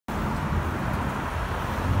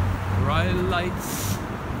bright lights,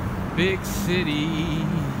 big city.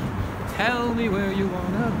 Tell me where you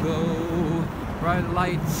wanna go. Bright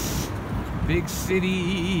lights, big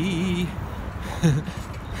city.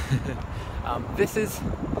 This is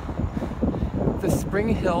the Spring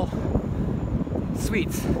Hill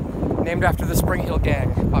Suites, named after the Spring Hill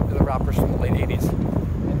Gang, popular rappers from the late 80s.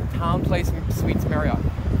 And the Town Place Suites Marriott.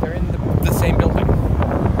 They're in the same building.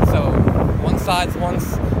 So one side's one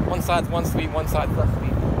suite, one side's left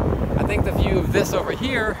suite. I think the view of this over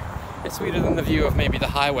here is sweeter than the view of maybe the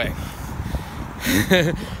highway.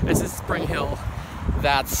 This is Spring Hill.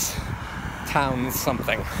 That's Town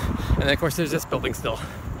something. And then of course there's this building still.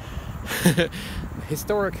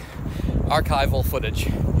 Historic archival footage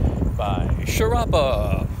by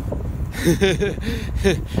Sharappa.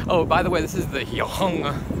 Oh, by the way, this is the Young.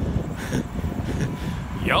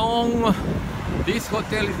 This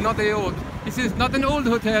hotel is not a old. This is not an old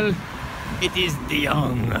hotel. It is the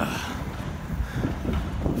Young.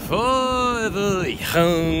 For the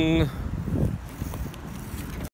young.